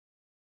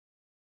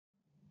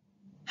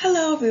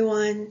Hello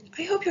everyone,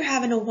 I hope you're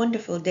having a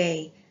wonderful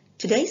day.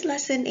 Today's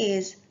lesson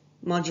is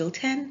Module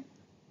 10,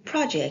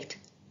 Project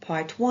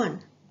Part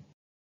 1.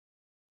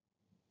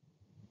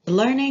 The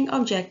learning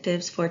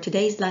objectives for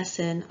today's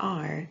lesson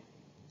are: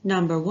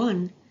 number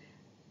 1,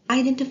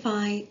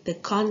 identify the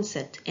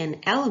concept and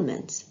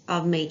elements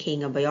of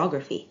making a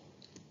biography.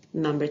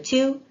 Number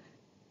 2,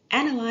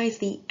 analyze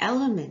the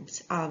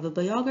elements of a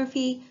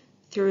biography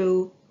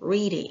through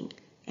reading.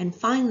 And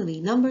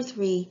finally, number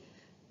 3,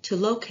 to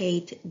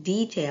locate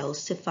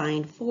details to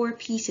find 4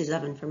 pieces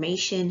of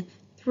information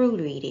through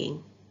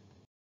reading.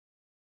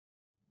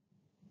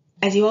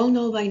 As you all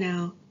know by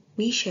now,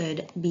 we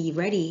should be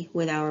ready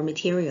with our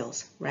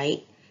materials,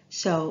 right?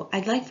 So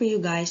I'd like for you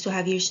guys to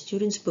have your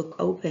student's book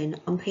open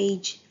on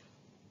page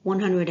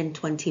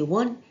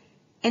 121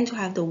 and to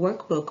have the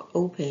workbook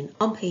open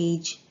on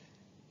page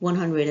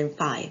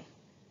 105.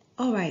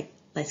 All right,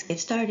 let's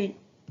get started.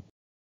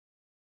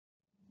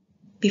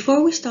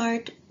 Before we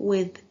start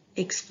with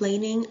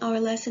explaining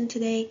our lesson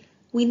today,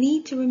 we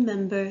need to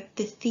remember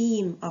the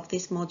theme of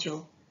this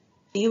module.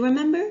 Do you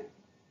remember?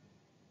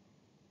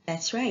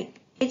 That's right.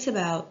 It's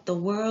about the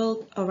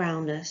world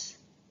around us.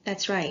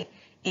 That's right.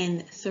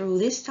 And through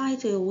this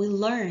title, we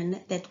learn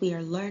that we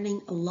are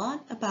learning a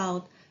lot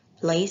about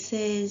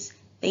places,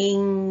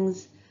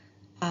 things,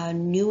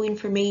 new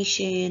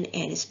information,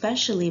 and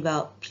especially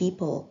about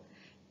people.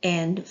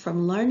 And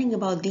from learning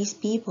about these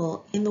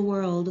people in the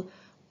world,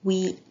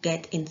 we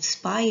get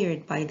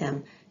inspired by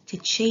them to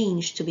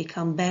change, to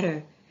become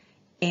better.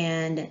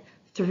 And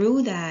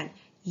through that,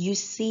 you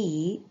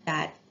see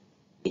that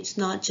it's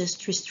not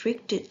just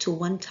restricted to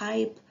one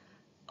type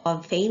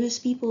of famous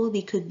people.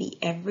 They could be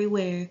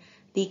everywhere.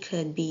 They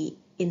could be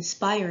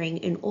inspiring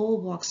in all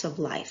walks of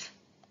life.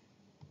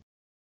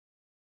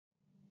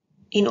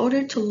 In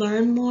order to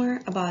learn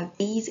more about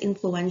these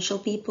influential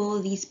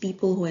people, these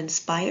people who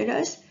inspired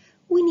us,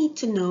 we need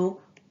to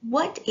know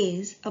what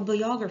is a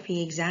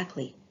biography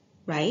exactly,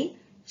 right?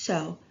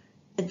 So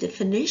the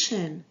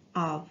definition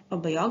of a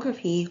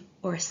biography,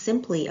 or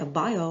simply a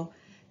bio,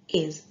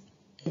 is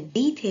a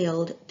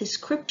detailed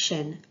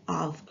description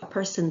of a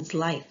person's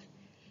life.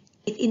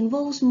 It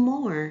involves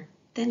more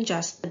than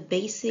just the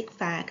basic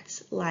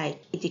facts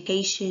like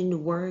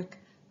education, work,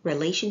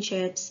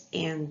 relationships,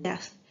 and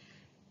death.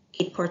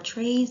 It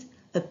portrays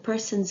a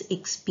person's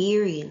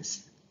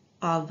experience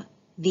of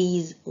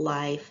these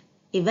life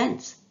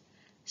events.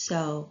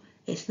 So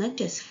it's not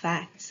just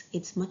facts,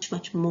 it's much,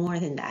 much more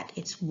than that.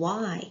 It's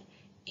why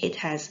it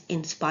has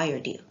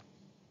inspired you.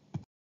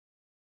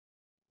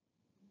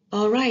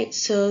 All right,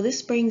 so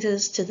this brings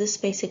us to this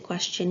basic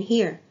question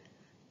here.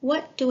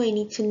 What do I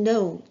need to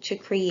know to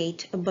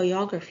create a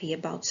biography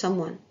about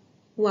someone?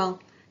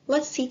 Well,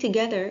 let's see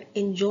together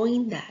and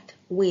join that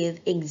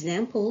with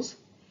examples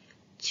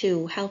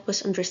to help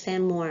us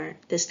understand more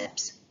the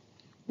steps.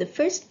 The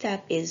first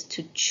step is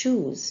to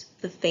choose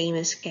the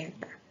famous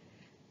character.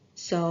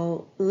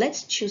 So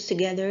let's choose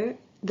together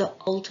the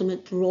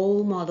ultimate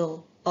role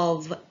model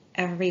of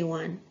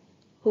everyone.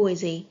 Who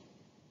is he?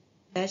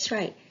 That's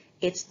right.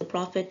 It's the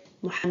Prophet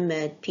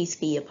Muhammad, peace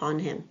be upon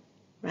him,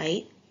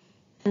 right?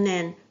 And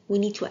then we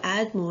need to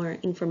add more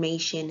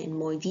information and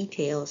more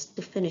details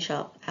to finish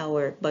up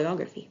our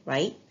biography,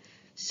 right?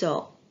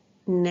 So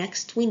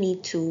next we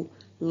need to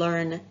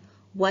learn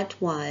what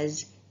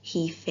was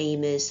he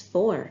famous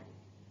for.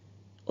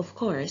 Of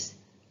course,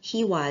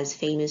 he was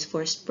famous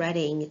for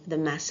spreading the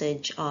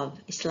message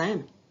of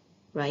Islam,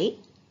 right?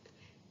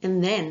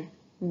 And then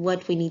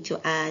what we need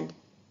to add,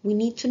 we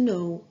need to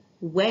know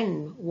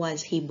when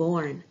was he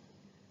born.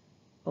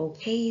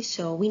 Okay,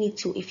 so we need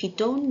to, if you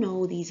don't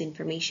know these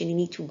information, you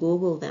need to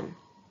Google them,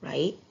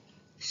 right?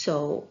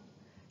 So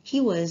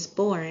he was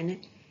born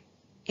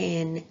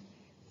in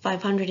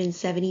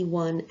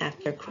 571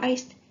 after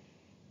Christ,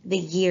 the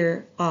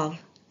year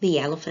of the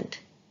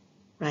elephant,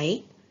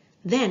 right?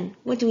 Then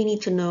what do we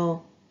need to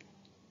know?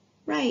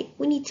 Right,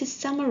 we need to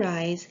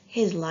summarize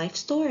his life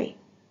story.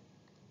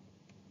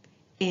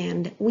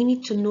 And we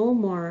need to know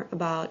more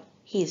about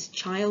his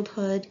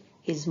childhood,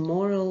 his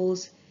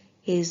morals,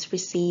 his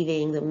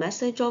receiving the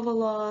message of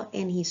Allah,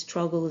 and his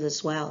struggles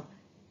as well,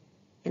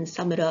 and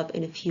sum it up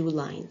in a few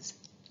lines.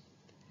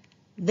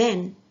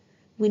 Then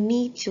we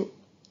need to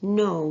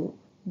know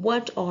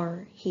what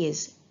are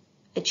his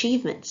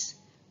achievements,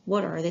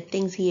 what are the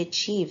things he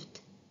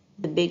achieved,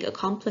 the big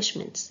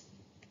accomplishments.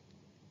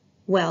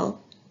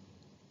 Well,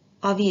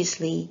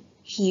 obviously,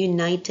 he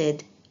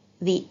united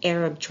the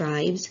Arab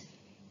tribes,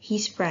 he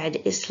spread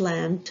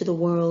Islam to the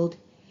world,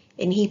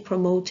 and he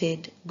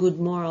promoted good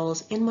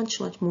morals and much,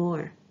 much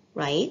more,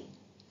 right?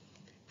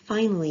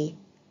 Finally,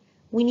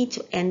 we need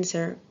to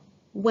answer,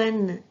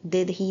 when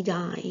did he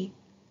die?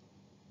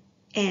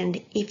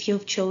 And if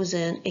you've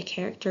chosen a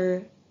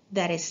character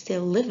that is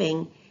still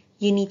living,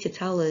 you need to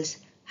tell us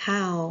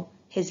how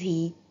has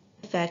he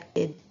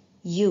affected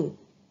you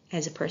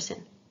as a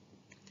person.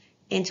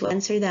 And to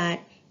answer that,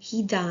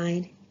 he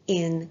died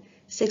in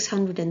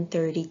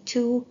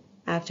 632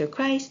 after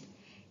Christ,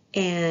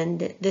 and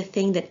the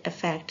thing that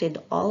affected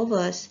all of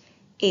us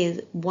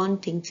is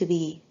wanting to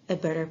be a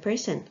better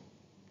person,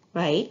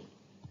 right?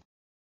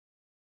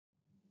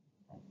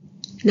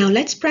 Now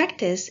let's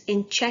practice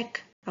and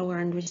check our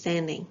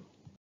understanding.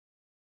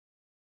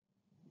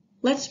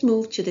 Let's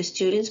move to the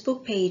Student's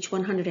Book, page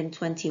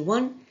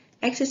 121,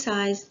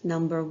 exercise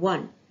number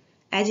 1.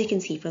 As you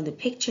can see from the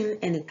picture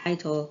and the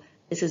title,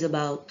 this is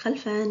about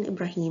Khalfan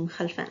Ibrahim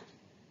Khalfan.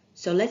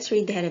 So let's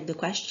read the head of the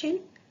question.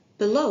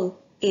 Below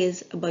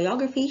is a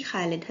biography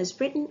Khalid has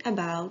written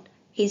about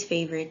his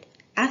favorite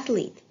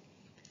athlete.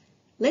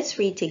 Let's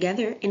read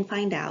together and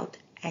find out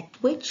at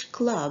which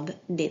club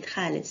did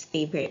Khalid's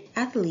favorite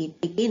athlete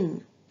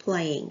begin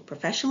playing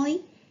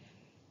professionally,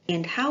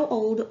 and how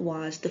old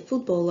was the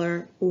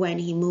footballer when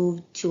he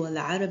moved to Al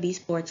Arabi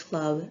Sports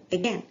Club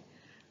again.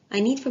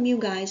 I need from you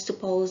guys to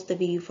pause the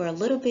video for a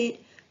little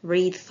bit,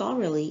 read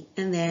thoroughly,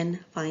 and then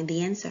find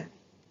the answer.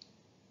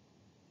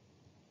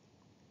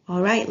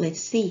 Alright,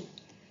 let's see.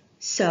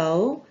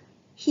 So,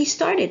 he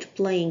started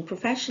playing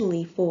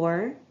professionally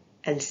for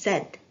Al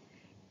Sadd.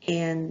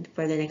 And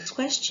for the next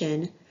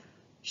question,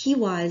 he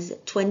was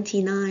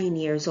 29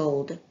 years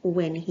old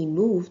when he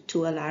moved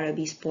to Al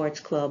Arabi Sports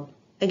Club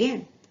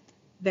again.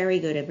 Very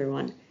good,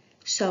 everyone.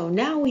 So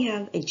now we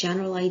have a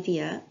general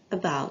idea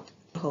about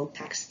the whole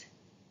text.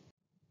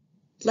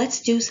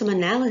 Let's do some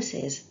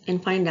analysis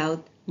and find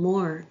out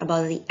more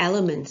about the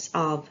elements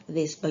of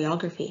this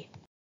biography.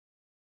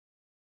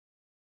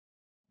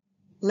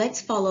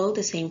 Let's follow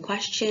the same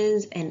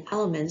questions and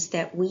elements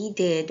that we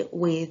did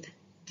with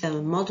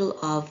the model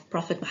of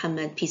Prophet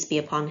Muhammad, peace be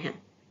upon him.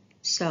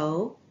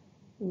 So,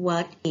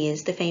 what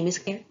is the famous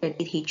character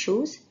did he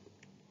choose?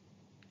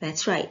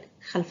 That's right,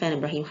 Khalfan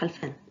Ibrahim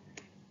Khalfan.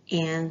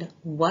 And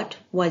what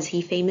was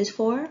he famous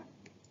for?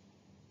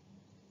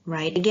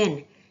 Right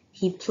again,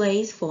 he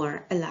plays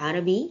for Al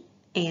Arabi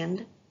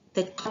and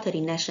the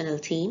Qatari national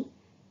team.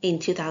 In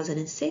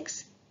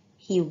 2006,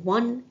 he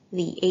won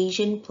the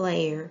Asian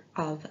Player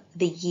of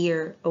the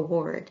Year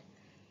award.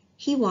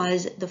 He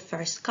was the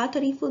first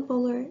Qatari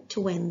footballer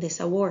to win this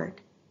award.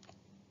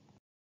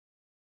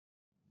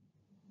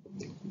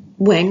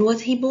 When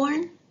was he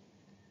born?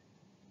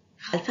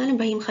 Khalfan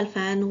Ibrahim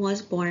Khalfan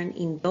was born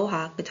in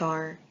Doha,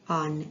 Qatar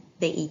on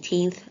the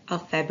 18th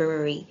of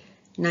February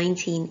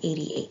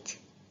 1988.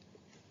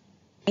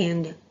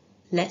 And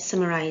let's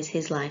summarize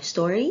his life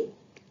story.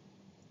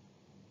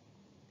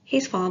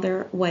 His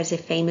father was a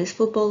famous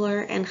footballer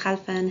and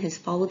Khalfan has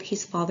followed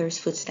his father's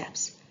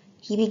footsteps.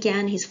 He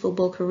began his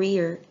football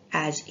career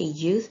as a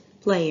youth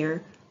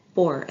player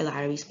for Al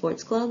Arabi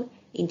Sports Club.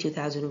 In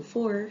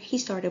 2004, he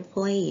started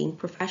playing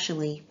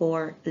professionally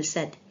for Al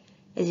Sadd.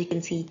 As you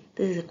can see,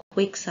 this is a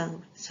quick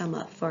sum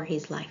up for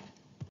his life.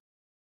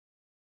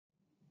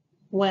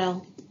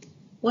 Well,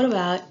 what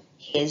about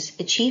his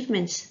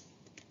achievements?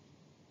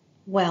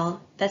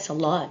 Well, that's a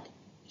lot.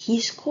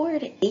 He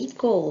scored 8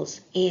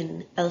 goals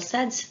in Al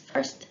Sadd's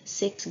first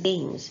 6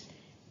 games.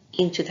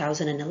 In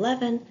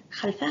 2011,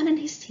 Khalfan and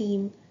his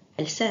team,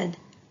 Al Sadd,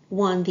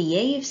 won the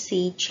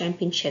AFC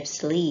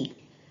Championships League,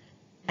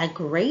 a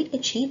great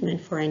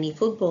achievement for any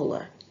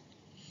footballer.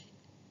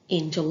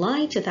 In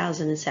July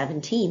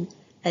 2017,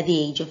 at the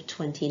age of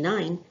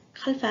 29,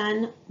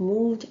 Khalfan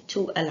moved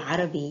to Al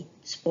Arabi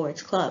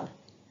Sports Club.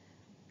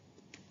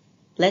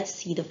 Let's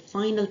see the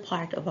final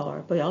part of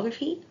our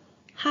biography.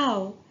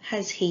 How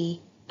has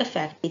he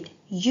affected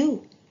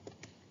you?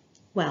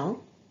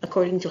 Well,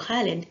 according to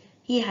Khalid,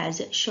 he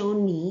has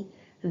shown me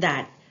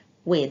that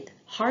with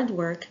hard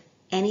work,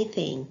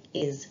 anything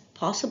is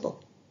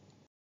possible.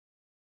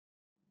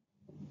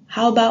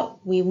 How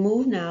about we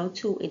move now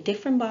to a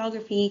different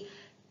biography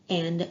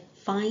and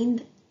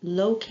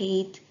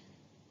locate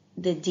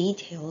the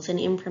details and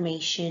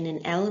information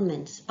and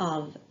elements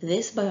of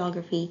this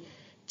biography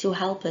to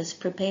help us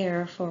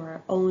prepare for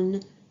our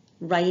own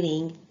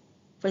writing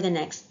for the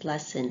next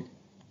lesson.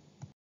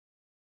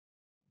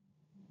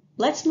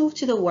 Let's move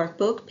to the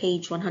workbook,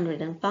 page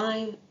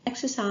 105,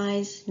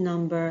 exercise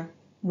number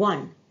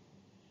 1.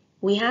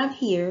 We have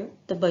here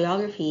the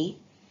biography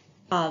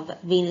of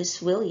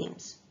Venus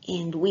Williams,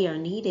 and we are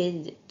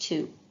needed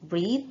to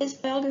read this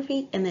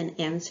biography and then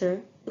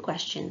answer the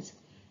questions,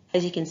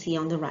 as you can see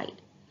on the right.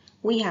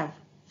 We have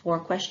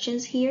 4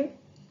 questions here.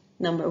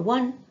 Number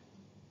 1,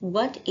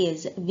 what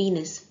is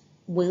Venus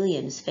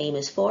Williams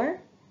famous for?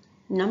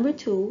 Number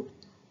 2,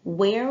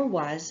 where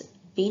was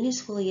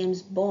Venus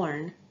Williams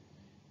born?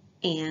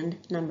 And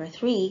number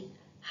 3,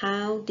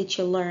 how did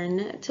you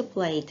learn to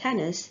play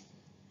tennis?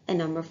 And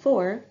number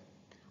 4,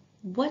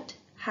 what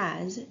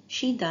has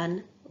she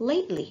done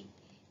lately?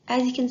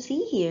 As you can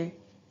see here,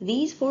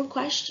 these 4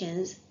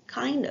 questions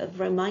kind of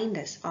remind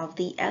us of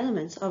the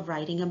elements of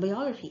writing a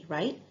biography,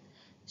 right?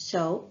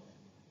 So,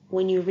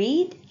 when you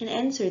read and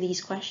answer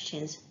these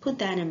questions, put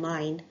that in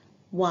mind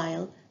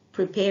while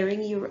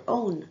preparing your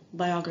own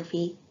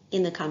biography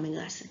in the coming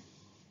lesson.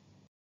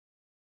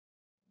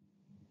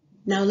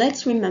 Now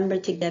let's remember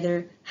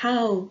together,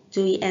 how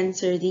do we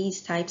answer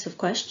these types of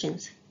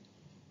questions?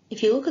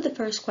 If you look at the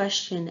first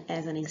question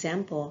as an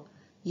example,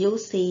 you'll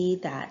see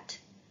that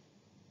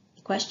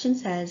the question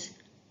says,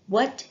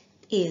 what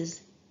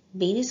is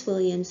Venus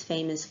Williams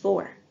famous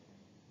for?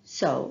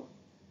 So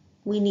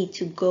we need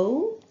to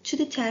go to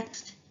the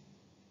text,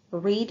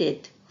 read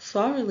it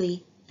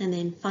thoroughly, and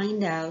then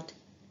find out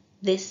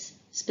this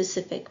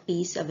specific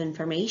piece of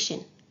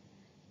information.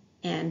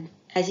 And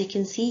as you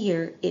can see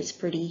here, it's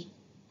pretty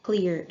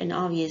clear and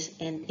obvious,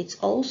 and it's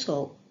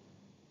also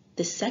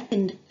the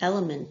second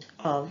element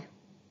of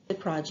the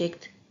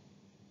project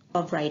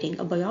of writing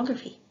a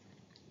biography.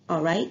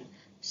 All right,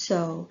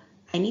 so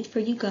I need for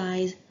you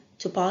guys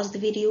to pause the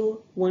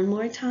video one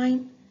more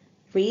time,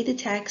 read the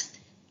text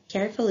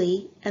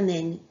carefully, and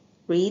then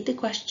read the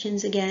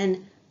questions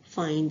again,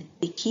 find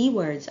the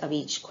keywords of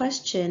each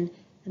question,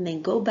 and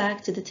then go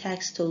back to the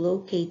text to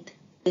locate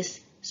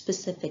this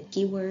specific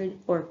keyword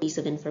or piece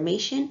of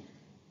information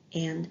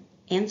and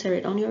answer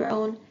it on your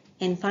own,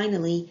 and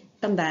finally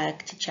come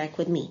back to check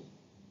with me.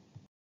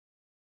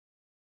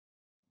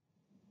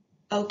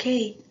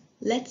 Okay,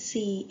 let's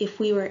see if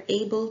we were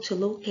able to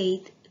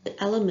locate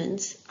the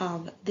elements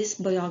of this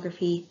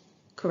biography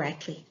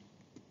correctly.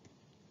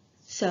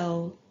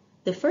 So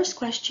the first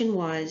question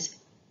was,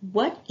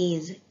 what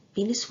is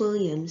Venus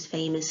Williams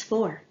famous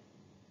for?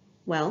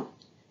 Well,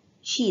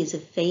 she is a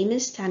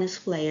famous tennis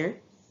player.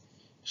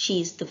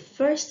 She is the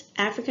first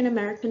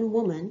African-American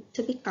woman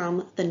to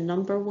become the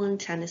 #1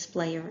 tennis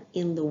player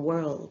in the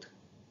world.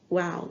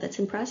 Wow, that's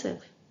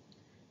impressive.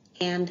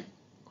 And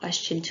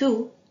question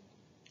 2,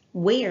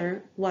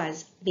 where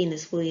was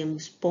Venus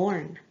Williams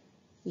born?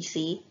 You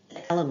see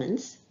the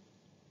elements,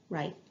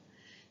 right?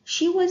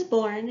 She was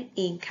born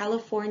in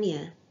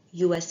California,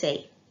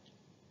 USA.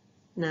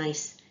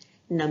 Nice.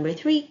 Number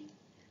 3,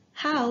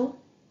 how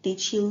did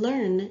she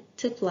learn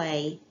to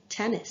play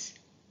tennis?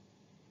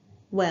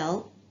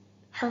 Well,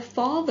 her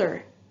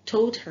father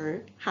taught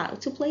her how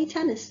to play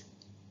tennis.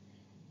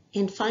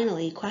 And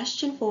finally,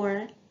 question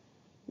 4,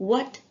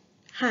 what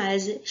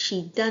has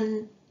she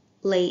done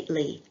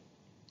lately?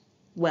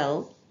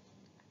 Well,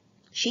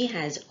 she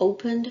has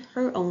opened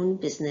her own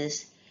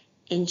business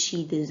and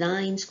she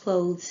designs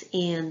clothes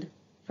and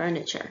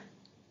furniture.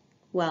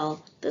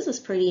 Well, this is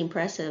pretty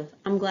impressive.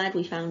 I'm glad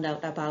we found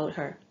out about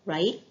her,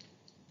 right?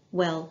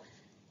 Well,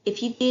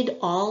 if you did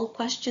all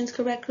questions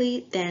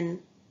correctly, then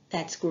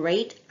that's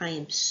great. I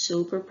am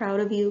super proud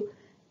of you.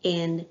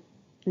 And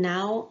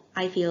now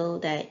I feel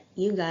that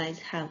you guys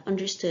have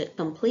understood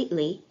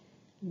completely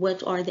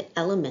what are the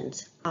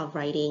elements of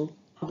writing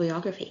a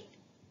biography.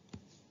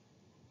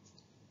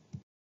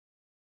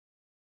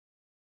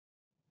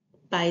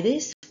 By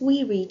this,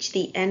 we reach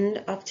the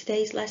end of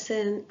today's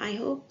lesson. I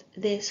hope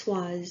this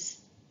was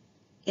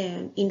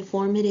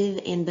informative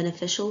and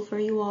beneficial for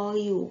you all.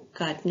 You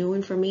got new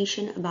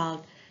information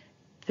about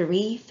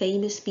 3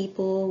 famous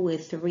people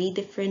with 3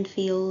 different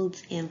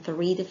fields and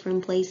 3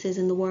 different places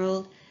in the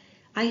world.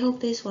 I hope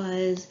this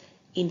was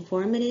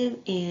informative,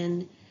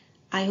 and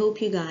I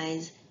hope you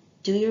guys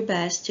do your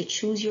best to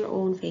choose your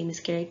own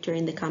famous character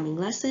in the coming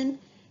lesson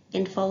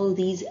and follow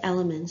these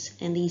elements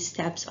and these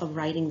steps of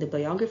writing the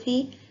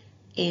biography,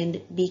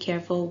 and be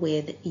careful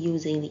with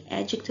using the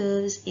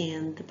adjectives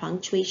and the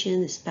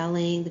punctuation, the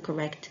spelling, the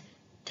correct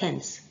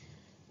tense.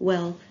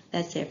 Well,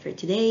 that's it for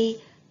today.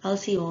 I'll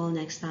see you all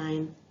next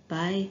time.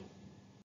 Bye.